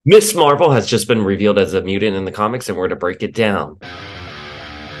Miss Marvel has just been revealed as a mutant in the comics, and we're to break it down.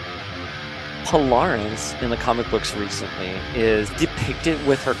 Polaris in the comic books recently is depicted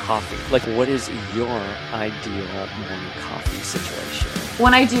with her coffee. Like, what is your ideal morning coffee situation?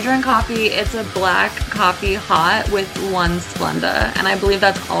 When I do drink coffee, it's a black coffee hot with one Splenda. And I believe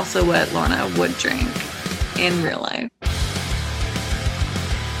that's also what Lorna would drink in real life.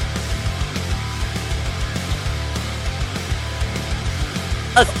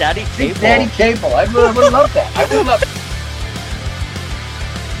 A Daddy Cable. Daddy Cable. I would love that. I would love.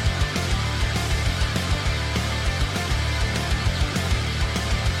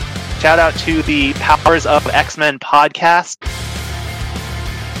 Shout out to the Powers of X-Men podcast.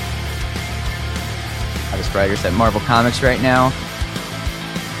 Hottest writers at Marvel Comics right now.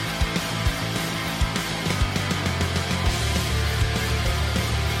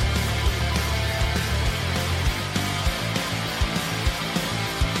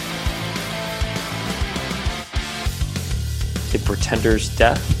 The Pretender's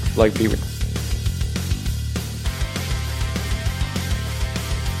death. Like, be. Right,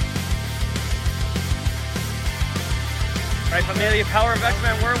 familia, Power of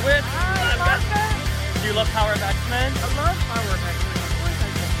X-Men, we're with. Do you love Power of X-Men? I love Power of X-Men. Of course I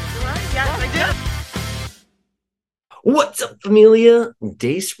do. Right? Yes, I do. What's up, familia?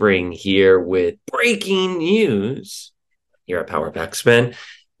 Dayspring here with breaking news here at Power of X-Men.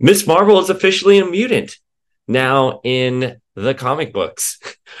 Miss Marvel is officially a mutant now in the comic books.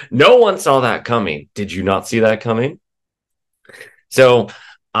 No one saw that coming. Did you not see that coming? So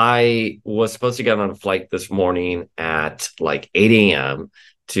I was supposed to get on a flight this morning at like 8 a.m.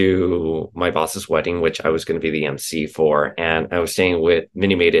 to my boss's wedding, which I was going to be the MC for. And I was staying with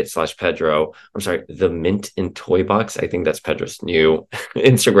Mini Made It / Pedro. I'm sorry, the Mint and Toy Box. I think that's Pedro's new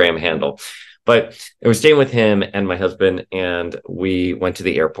Instagram handle. But I was staying with him and my husband, and we went to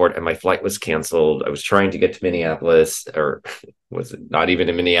the airport, and my flight was canceled. I was trying to get to Minneapolis, or was it not even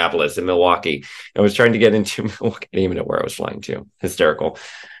in Minneapolis, in Milwaukee? I was trying to get into Milwaukee. I didn't even know where I was flying to. Hysterical.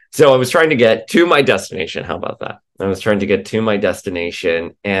 So I was trying to get to my destination. How about that? I was trying to get to my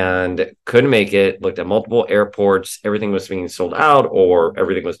destination and couldn't make it. Looked at multiple airports. Everything was being sold out, or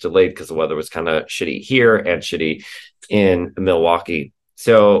everything was delayed because the weather was kind of shitty here and shitty in Milwaukee.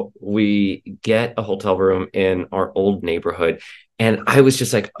 So we get a hotel room in our old neighborhood. And I was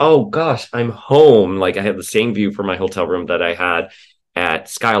just like, oh gosh, I'm home. Like, I have the same view from my hotel room that I had at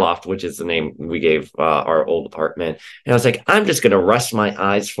Skyloft, which is the name we gave our old apartment. And I was like, I'm just going to rest my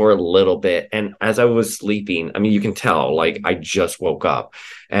eyes for a little bit. And as I was sleeping, I mean, you can tell, like, I just woke up.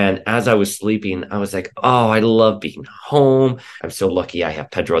 And as I was sleeping, I was like, oh, I love being home. I'm so lucky I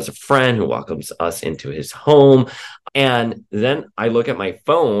have Pedro as a friend who welcomes us into his home. And then I look at my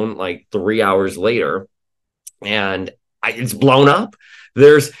phone like 3 hours later, and it's blown up.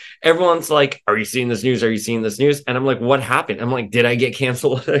 Everyone's like, are you seeing this news? Are you seeing this news? And I'm like, what happened? I'm like, did I get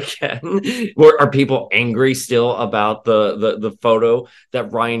canceled again? Or are people angry still about the photo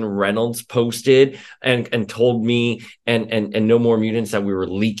that Ryan Reynolds posted and told me and No More Mutants that we were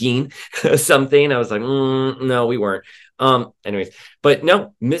leaking something? I was like, no, we weren't. Anyways, but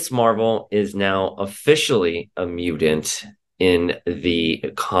no, Miss Marvel is now officially a mutant in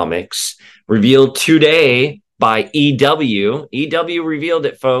the comics, revealed today by EW. EW revealed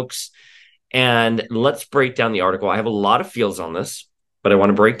it, folks. And let's break down the article. I have a lot of feels on this, but I want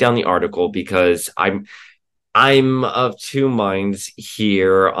to break down the article because I'm of two minds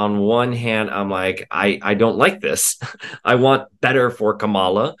here. On one hand, I'm like, I don't like this. I want better for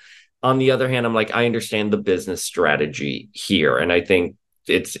Kamala. On the other hand, I'm like, I understand the business strategy here. And I think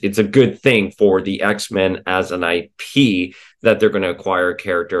it's a good thing for the X-Men as an IP that they're going to acquire a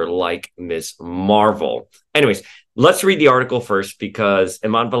character like Miss Marvel. Anyways, let's read the article first because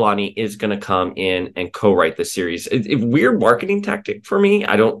Iman Vellani is going to come in and co-write the series. It's a weird marketing tactic for me.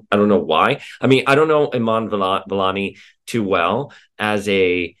 I don't know why. I mean, I don't know Iman Vellani too well as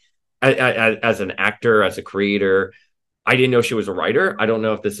an actor, as a creator. I didn't know she was a writer. I don't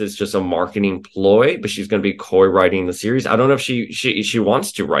know if this is just a marketing ploy, but she's going to be co-writing the series. I don't know if she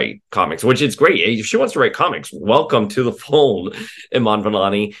wants to write comics, which is great. If she wants to write comics, welcome to the fold, Iman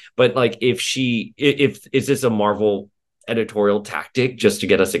Vellani. But like, if is this a Marvel editorial tactic just to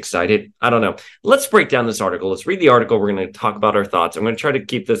get us excited? I don't know. Let's break down this article. Let's read the article. We're going to talk about our thoughts. I'm going to try to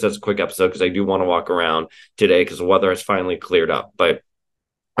keep this as a quick episode because I do want to walk around today because the weather has finally cleared up. But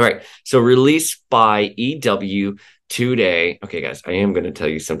all right, so released by EW today. Okay, guys, I am going to tell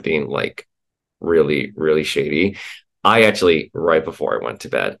you something like really, really shady. I actually, right before I went to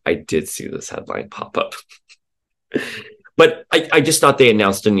bed, I did see this headline pop up. But I just thought they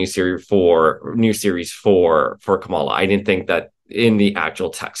announced a new series for Kamala. I didn't think that in the actual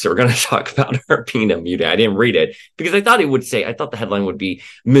text. So we're going to talk about her being a mutant. I didn't read it because I thought the headline would be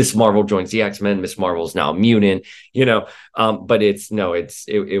Miss Marvel joins the X-Men. Miss Marvel is now a mutant, but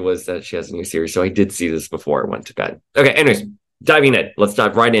it was that she has a new series. So I did see this before I went to bed. Okay. Anyways, diving in, let's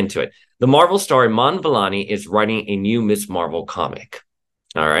dive right into it. The Marvel star Iman Vellani is writing a new Miss Marvel comic.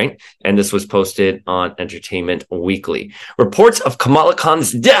 All right. And this was posted on Entertainment Weekly. Reports of Kamala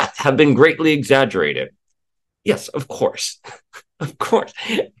Khan's death have been greatly exaggerated. Yes, of course. Of course.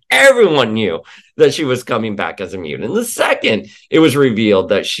 Everyone knew that she was coming back as a mutant. The second it was revealed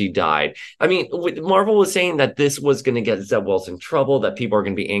that she died. I mean, Marvel was saying that this was going to get Zeb Wells in trouble, that people are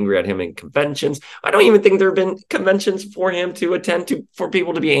going to be angry at him in conventions. I don't even think there have been conventions for him to attend to for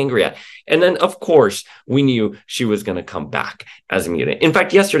people to be angry at. And then, of course, we knew she was going to come back as a mutant. In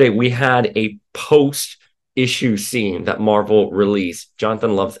fact, yesterday we had a post-issue scene that Marvel released.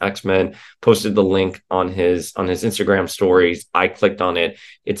 Jonathan Loves X-Men posted the link on his Instagram stories. I clicked on it.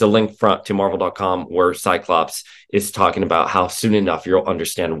 It's a link to marvel.com where Cyclops is talking about how soon enough you'll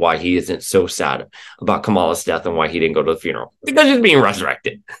understand why he isn't so sad about Kamala's death and why he didn't go to the funeral. Because she's being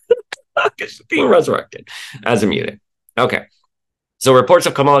resurrected. She's being resurrected as a mutant. Okay. So reports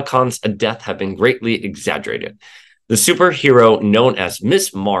of Kamala Khan's death have been greatly exaggerated. The superhero known as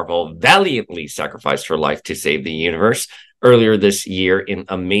Miss Marvel valiantly sacrificed her life to save the universe earlier this year in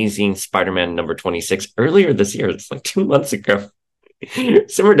Amazing Spider-Man number 26. Earlier this year, it's like 2 months ago.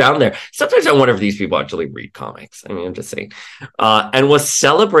 Simmer down there. Sometimes I wonder if these people actually read comics. I mean, I'm just saying. And was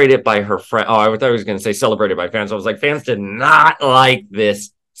celebrated by her friend. Oh, I thought I was going to say celebrated by fans. I was like, fans did not like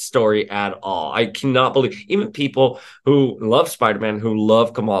this story at all. I cannot believe even people who love Spider-Man, who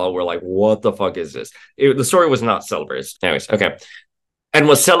love Kamala, were like, what the fuck is this? The story was not celebrated. Anyways, okay. And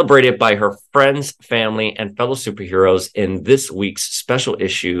was celebrated by her friends, family, and fellow superheroes in this week's special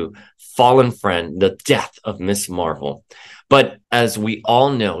issue, Fallen Friend, The Death of Miss Marvel. But as we all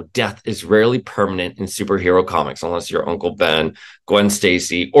know, death is rarely permanent in superhero comics, unless you're Uncle Ben, Gwen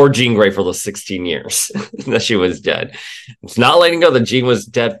Stacy, or Jean Grey for the 16 years that she was dead. It's not letting go that Jean was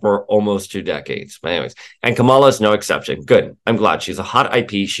dead for almost 2 decades. But anyways, and Kamala is no exception. Good. I'm glad. She's a hot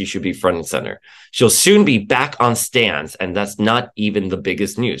IP. She should be front and center. She'll soon be back on stands, and that's not even the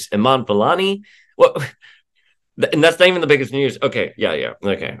biggest news. Iman Vellani, and that's not even the biggest news. Okay, yeah.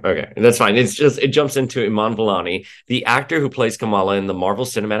 Okay. That's fine. It's just, it jumps into Iman Vellani, the actor who plays Kamala in the Marvel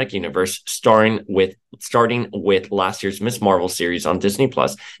Cinematic Universe, starting with last year's Miss Marvel series on Disney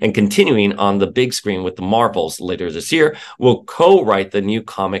Plus and continuing on the big screen with the Marvels later this year, will co-write the new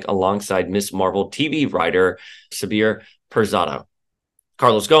comic alongside Miss Marvel TV writer Sabir Perzada.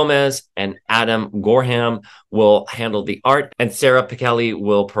 Carlos Gomez and Adam Gorham will handle the art, and Sarah Pichelli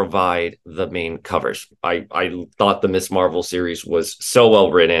will provide the main covers. I thought the Miss Marvel series was so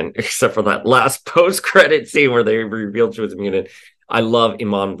well written, except for that last post-credit scene where they revealed she was a mutant. I love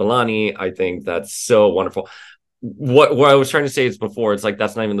Iman Vellani. I think that's so wonderful. What I was trying to say is before, it's like,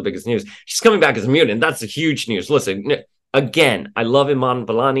 that's not even the biggest news. She's coming back as a mutant. That's a huge news. Listen, again, I love Iman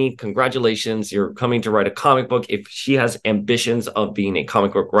Vellani. Congratulations. You're coming to write a comic book. If she has ambitions of being a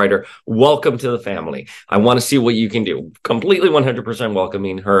comic book writer, welcome to the family. I want to see what you can do. Completely 100%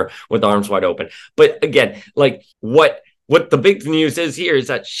 welcoming her with arms wide open. But again, like what the big news is here is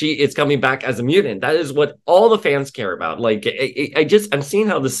that she is coming back as a mutant. That is what all the fans care about. Like, I'm seeing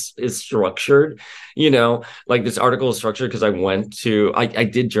how this is structured, like this article is structured because I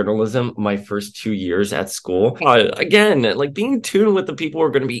did journalism my first 2 years at school. Again, like being tuned with the people who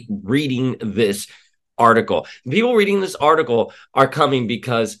are going to be reading this article. The people reading this article are coming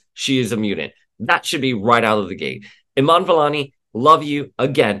because she is a mutant. That should be right out of the gate. Iman Vellani, love you.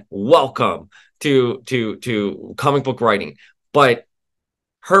 Again, welcome to comic book writing, but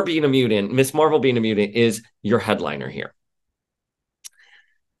her being a mutant, Miss Marvel being a mutant, is your headliner here.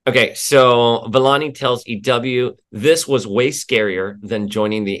 Okay, so Vellani tells EW, this was way scarier than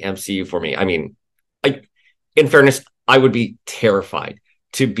joining the MCU for me. I mean, in fairness, I would be terrified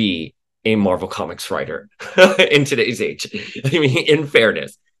to be a Marvel Comics writer in today's age. I mean, in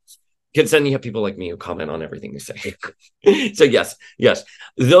fairness. Because then you have people like me who comment on everything you say. So yes,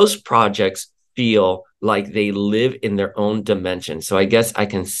 those projects feel like they live in their own dimension. So I guess I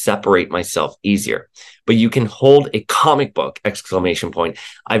can separate myself easier. But you can hold a comic book, !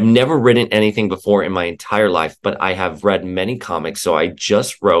 I've never written anything before in my entire life, but I have read many comics. So I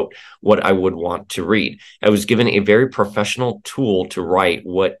just wrote what I would want to read. I was given a very professional tool to write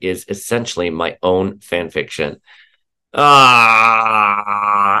what is essentially my own fan fiction.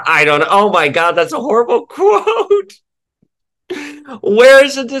 I don't know. Oh my God, that's a horrible quote. Where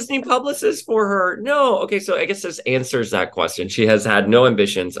is a Disney publicist for her? No. Okay, so I guess this answers that question. She has had no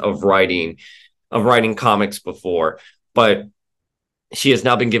ambitions of writing comics before, but She has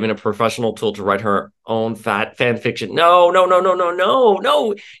now been given a professional tool to write her own fan fiction. No.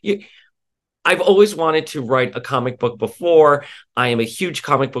 I've always wanted to write a comic book before. I am a huge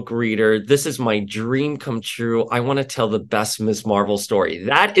comic book reader. This is my dream come true. I want to tell the best Miss Marvel story.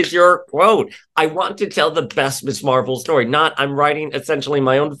 That is your quote. I want to tell the best Miss Marvel story, not I'm writing essentially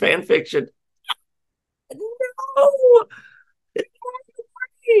my own fan fiction. No.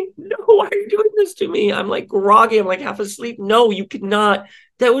 No, why are you doing this to me? I'm like groggy. I'm like half asleep. No, you cannot.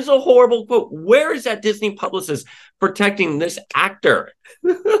 That was a horrible quote. Where is that Disney publicist protecting this actor?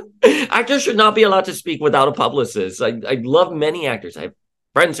 Actors should not be allowed to speak without a publicist. I love many actors. I have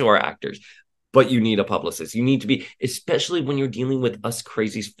friends who are actors, but you need a publicist. You need to be, especially when you're dealing with us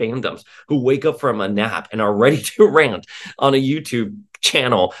crazy fandoms who wake up from a nap and are ready to rant on a YouTube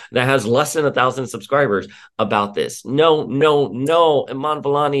channel that has less than 1,000 subscribers about this. No. Iman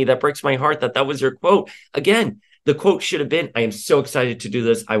Vellani, that breaks my heart that was your quote. Again, the quote should have been, I am so excited to do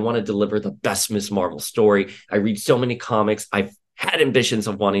this. I want to deliver the best Miss Marvel story. I read so many comics. I've had ambitions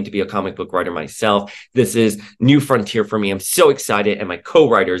of wanting to be a comic book writer myself. This is new frontier for me. I'm so excited. And my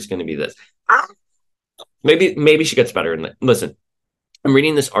co-writer is going to be this. Maybe she gets better. Listen, I'm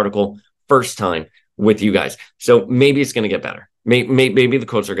reading this article first time with you guys. So maybe it's going to get better. Maybe the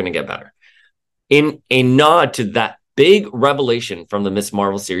quotes are going to get better. In a nod to that big revelation from the Miss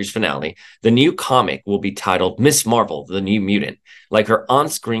Marvel series finale, the new comic will be titled Miss Marvel, the New Mutant. Like her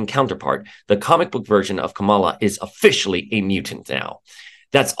on-screen counterpart, the comic book version of Kamala is officially a mutant now.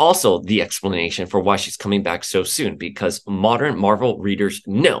 That's also the explanation for why she's coming back so soon, because modern Marvel readers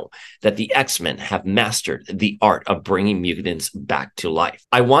know that the X-Men have mastered the art of bringing mutants back to life.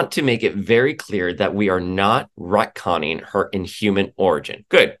 I want to make it very clear that we are not retconning her Inhuman origin.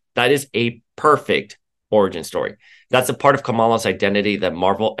 Good. That is a perfect origin story. That's a part of Kamala's identity that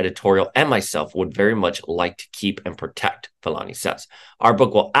Marvel editorial and myself would very much like to keep and protect, Vellani says. Our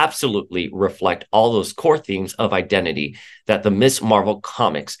book will absolutely reflect all those core themes of identity that the Miss Marvel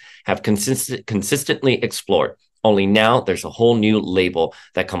comics have consistently explored. Only now there's a whole new label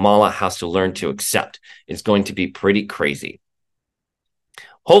that Kamala has to learn to accept. It's going to be pretty crazy.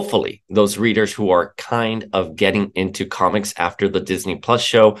 Hopefully, those readers who are kind of getting into comics after the Disney Plus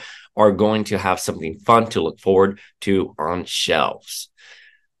show are going to have something fun to look forward to on shelves.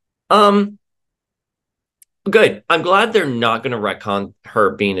 Good. I'm glad they're not going to retcon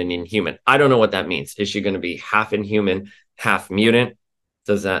her being an Inhuman. I don't know what that means. Is she going to be half Inhuman, half mutant?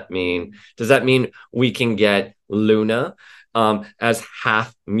 Does that mean we can get Luna as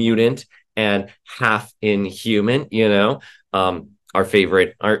half mutant and half Inhuman? You know, our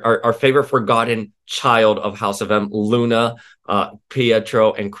favorite forgotten child of House of M, Luna,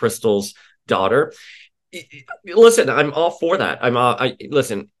 Pietro and Crystal's daughter. Listen, I'm all for that. I'm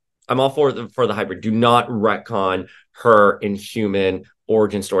all for the hybrid. Do not retcon her Inhuman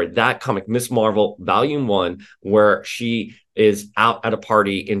origin story. That comic, Miss Marvel, Volume 1, where she is out at a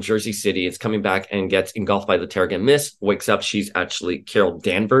party in Jersey City, is coming back and gets engulfed by the Terrigen Mist, wakes up, she's actually Carol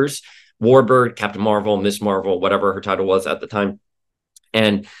Danvers, Warbird, Captain Marvel, Miss Marvel, whatever her title was at the time.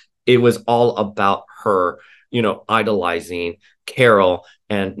 And it was all about her, idolizing Carol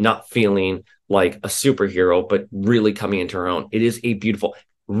and not feeling like a superhero, but really coming into her own. It is a beautiful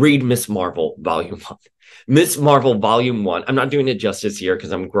read. Miss Marvel Volume 1. Miss Marvel Volume 1. I'm not doing it justice here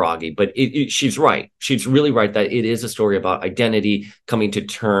because I'm groggy, but she's right. She's really right that it is a story about identity, coming to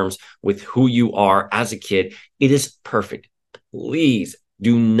terms with who you are as a kid. It is perfect. Please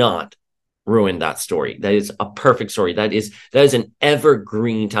do not ruin that story. That is a perfect story. That is an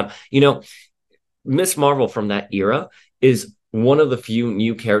evergreen time. Miss Marvel from that era is one of the few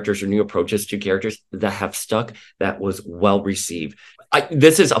new characters or new approaches to characters that have stuck, that was well received.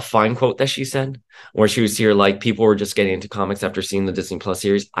 This is a fine quote that she said, where she was here like people were just getting into comics after seeing the Disney Plus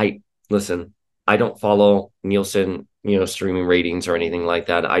series. I don't follow Nielsen, streaming ratings or anything like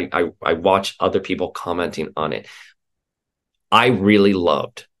that. I watch other people commenting on it. I really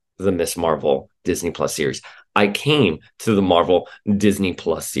loved the Miss Marvel Disney Plus series. I came to the Marvel Disney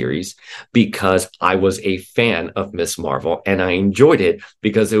Plus series because I was a fan of Miss Marvel, and I enjoyed it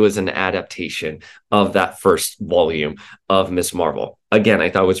because it was an adaptation of that first volume of Miss Marvel. Again, I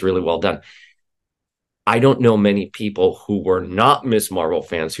thought it was really well done. I don't know many people who were not Miss Marvel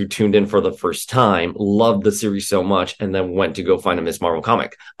fans who tuned in for the first time, loved the series so much, and then went to go find a Miss Marvel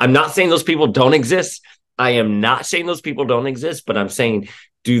comic. I'm not saying those people don't exist. I am not saying those people don't exist, but I'm saying,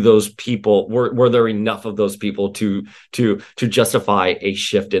 do those people, were there enough of those people to justify a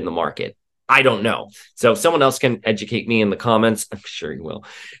shift in the market? I don't know. So if someone else can educate me in the comments, I'm sure you will.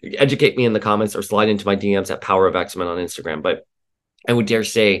 Educate me in the comments or slide into my DMs at Power of X-Men on Instagram. But I would dare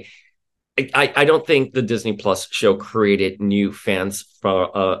say I don't think the Disney Plus show created new fans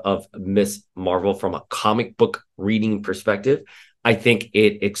of Miss Marvel from a comic book reading perspective. I think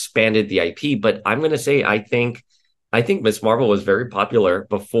it expanded the IP, but I'm going to say I think Miss Marvel was very popular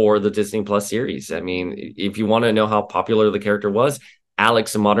before the Disney Plus series. I mean, if you want to know how popular the character was,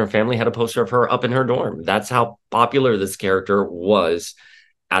 Alex in Modern Family had a poster of her up in her dorm. That's how popular this character was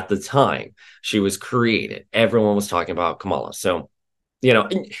at the time she was created. Everyone was talking about Kamala. So,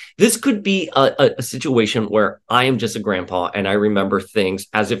 this could be a situation where I am just a grandpa and I remember things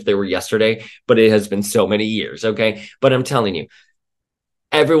as if they were yesterday, but it has been so many years. Okay. But I'm telling you,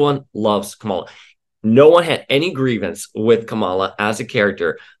 everyone loves Kamala. No one had any grievance with Kamala as a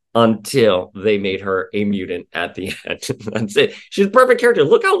character until they made her a mutant at the end. That's it. She's a perfect character.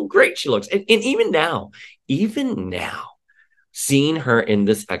 Look how great she looks. And even now, seeing her in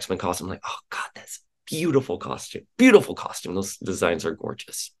this X-Men costume, I'm like, oh God, that's beautiful costume. Beautiful costume. Those designs are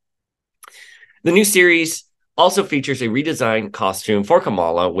gorgeous. The new series also features a redesigned costume for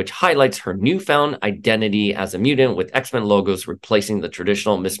Kamala, which highlights her newfound identity as a mutant, with X-Men logos replacing the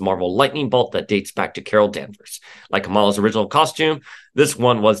traditional Miss Marvel lightning bolt that dates back to Carol Danvers. Like Kamala's original costume, this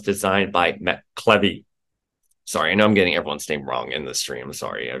one was designed by Matt Clevy. Sorry, I know I'm getting everyone's name wrong in the stream. I'm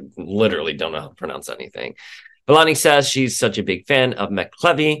sorry. I literally don't know how to pronounce anything. Vellani says she's such a big fan of Matt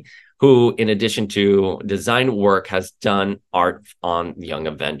Clevy, who, in addition to design work, has done art on Young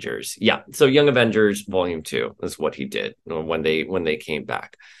Avengers. Yeah, so Young Avengers Volume 2 is what he did when they came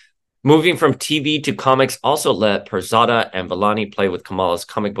back. Moving from TV to comics also let Perzada and Vellani play with Kamala's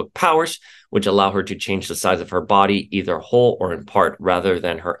comic book powers, which allow her to change the size of her body, either whole or in part, rather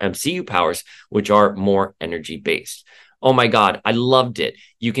than her MCU powers, which are more energy-based. Oh my God, I loved it.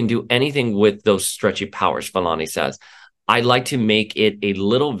 You can do anything with those stretchy powers, Vellani says. I like to make it a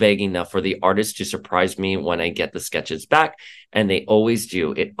little vague enough for the artist to surprise me when I get the sketches back, and they always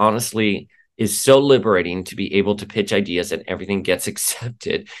do. It honestly is so liberating to be able to pitch ideas and everything gets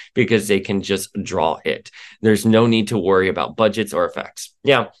accepted because they can just draw it. There's no need to worry about budgets or effects.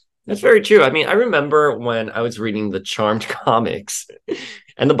 Yeah, that's very true. I mean, I remember when I was reading the Charmed comics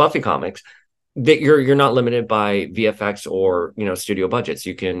and the Buffy comics, that you're not limited by VFX or studio budgets.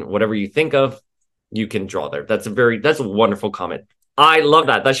 You can, whatever you think of, you can draw there. That's a wonderful comment. I love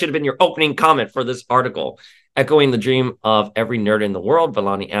that. That should have been your opening comment for this article. Echoing the dream of every nerd in the world,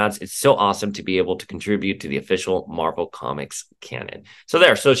 Vellani adds, it's so awesome to be able to contribute to the official Marvel Comics canon.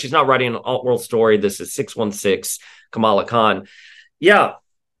 So she's not writing an alt-world story. This is 616 Kamala Khan. Yeah.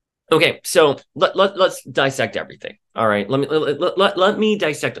 Okay, so let's dissect everything. All right, let me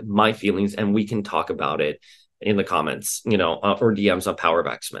dissect my feelings, and we can talk about it in the comments, or DMs on Power of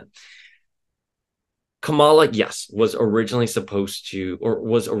X-Men. Kamala, yes, was originally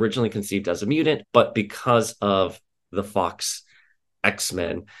conceived as a mutant, but because of the Fox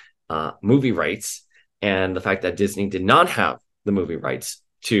X-Men movie rights and the fact that Disney did not have the movie rights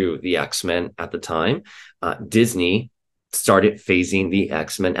to the X-Men at the time, Disney started phasing the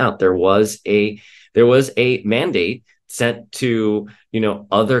X-Men out. There was a mandate sent to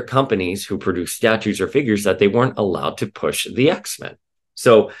other companies who produce statues or figures that they weren't allowed to push the X-Men.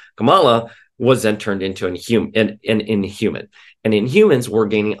 So Kamala was then turned into an Inhuman. And Inhumans were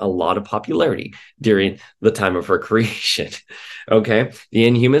gaining a lot of popularity during the time of her creation. Okay. The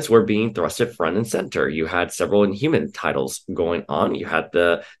Inhumans were being thrusted front and center. You had several Inhuman titles going on. You had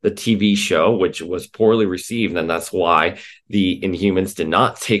the TV show, which was poorly received. And that's why the Inhumans did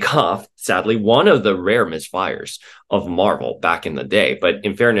not take off. Sadly, one of the rare misfires of Marvel back in the day. But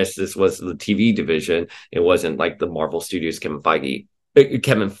in fairness, this was the TV division. It wasn't like the Marvel Studios Kevin Feige's,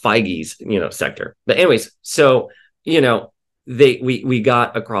 sector. But anyways, so, we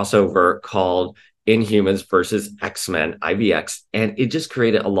got a crossover called Inhumans versus X-Men, IVX, and it just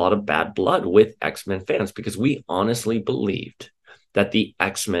created a lot of bad blood with X-Men fans because we honestly believed that the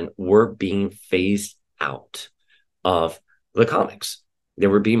X-Men were being phased out of the comics. They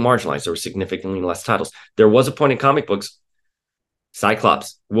were being marginalized. There were significantly less titles. There was a point in comic books,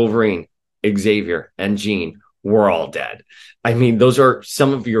 Cyclops, Wolverine, Xavier, and Jean were all dead. I mean, those are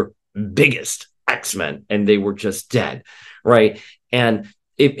some of your biggest X-Men, and they were just dead, right? And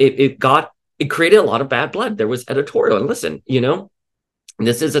it created a lot of bad blood. There was editorial, and listen,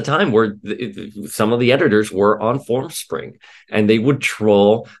 this is a time where some of the editors were on Formspring, and they would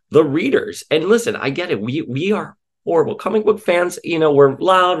troll the readers. And listen, I get it. We are horrible comic book fans. We're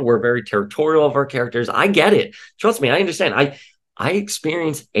loud. We're very territorial of our characters. I get it. Trust me, I understand. I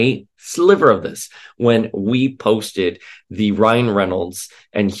experienced a sliver of this when we posted the Ryan Reynolds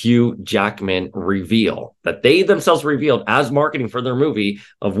and Hugh Jackman reveal that they themselves revealed as marketing for their movie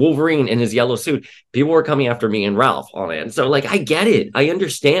of Wolverine in his yellow suit. People were coming after me and Ralph on it. And so like, I get it. I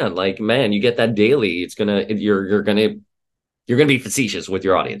understand. Like, man, you get that daily. You're going to be facetious with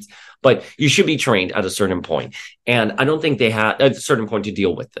your audience, but you should be trained at a certain point. And I don't think they had a certain point to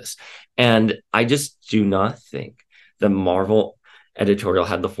deal with this. And I just do not think the Marvel editorial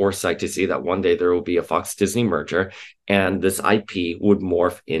had the foresight to see that one day there will be a Fox Disney merger and this IP would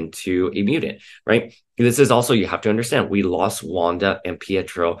morph into a mutant, right? This is also, you have to understand, we lost Wanda and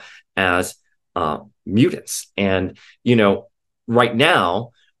Pietro as mutants. And, right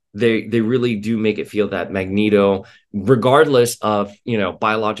now, they really do make it feel that Magneto, regardless of,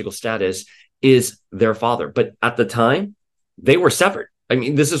 biological status, is their father. But at the time, they were severed. I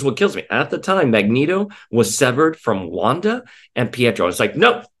mean, this is what kills me. At the time, Magneto was severed from Wanda and Pietro. It's like,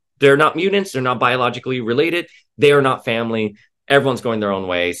 no, they're not mutants. They're not biologically related. They are not family. Everyone's going their own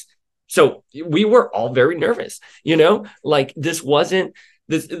ways. So we were all very nervous, like this wasn't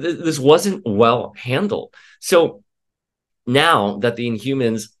well handled. So now that the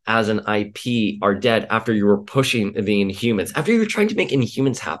Inhumans as an IP are dead after you were pushing the Inhumans, after you were trying to make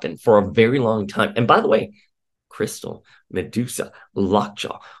Inhumans happen for a very long time. And by the way, Crystal, Medusa,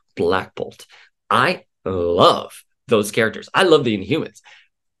 Lockjaw, Black Bolt. I love those characters. I love the Inhumans.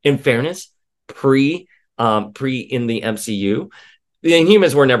 In fairness, pre in the MCU, the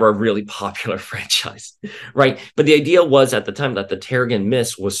Inhumans were never a really popular franchise, right? But the idea was at the time that the Terrigen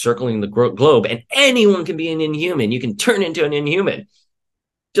Mist was circling the globe and anyone can be an Inhuman. You can turn into an Inhuman.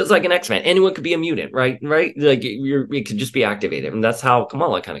 Just like an X-Men. Anyone could be a mutant, right? Like it could just be activated. And that's how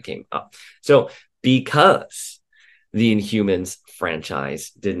Kamala kind of came up. So because the Inhumans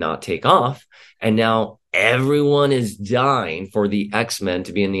franchise did not take off, and now everyone is dying for the X-Men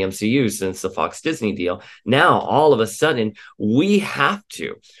to be in the MCU since the Fox Disney deal. Now, all of a sudden, we have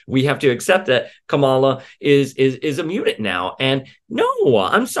to accept that Kamala is a mutant now. And no,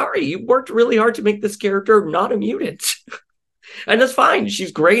 I'm sorry, you worked really hard to make this character not a mutant. And that's fine.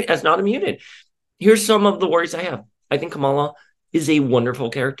 She's great as not a mutant. Here's some of the worries I have. I think Kamala is a wonderful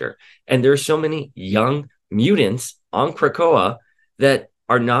character. And there's so many young mutants on Krakoa that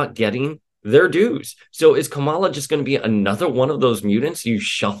are not getting their dues. So is Kamala just going to be another one of those mutants you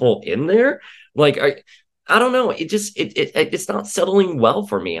shuffle in there? Like, I don't know. It's not settling well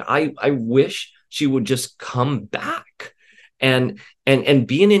for me. I wish she would just come back and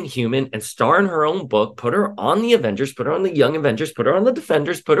be an Inhuman and star in her own book, put her on the Avengers, put her on the Young Avengers, put her on the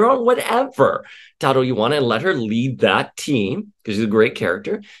Defenders, put her on whatever title you want, and let her lead that team because she's a great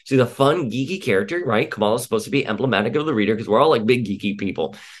character. She's a fun, geeky character, right? Kamala's supposed to be emblematic of the reader because we're all like big, geeky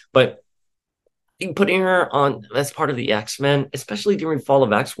people. But putting her on as part of the X-Men, especially during Fall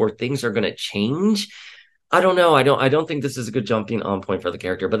of X where things are going to change, I don't know. I don't think this is a good jumping on point for the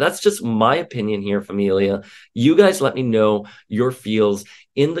character, but that's just my opinion here, Familia. You guys let me know your feels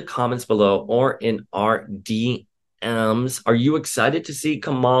in the comments below or in our DMs. Are you excited to see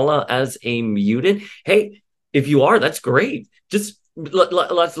Kamala as a mutant? Hey, if you are, that's great. Just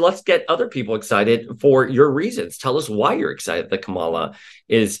let's get other people excited for your reasons. Tell us why you're excited that Kamala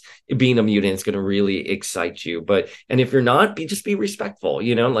is being a mutant. It's going to really excite you. And if you're not, just be respectful.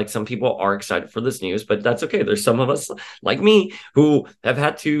 Like some people are excited for this news, but that's okay. There's some of us like me who have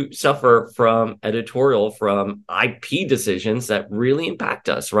had to suffer from IP decisions that really impact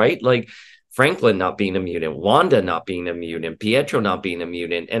us, right? Like Franklin not being a mutant, Wanda not being a mutant, Pietro not being a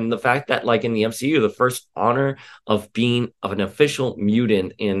mutant, and the fact that, like in the MCU, the first honor of being of an official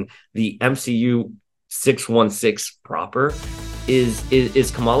mutant in the MCU 616 proper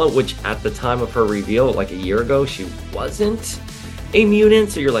is Kamala, which at the time of her reveal, like a year ago, she wasn't a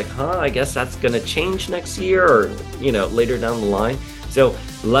mutant. So you're like, I guess that's gonna change next year or later down the line. So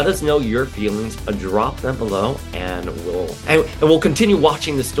let us know your feelings. Drop them below, and we'll continue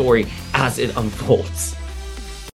watching the story as it unfolds.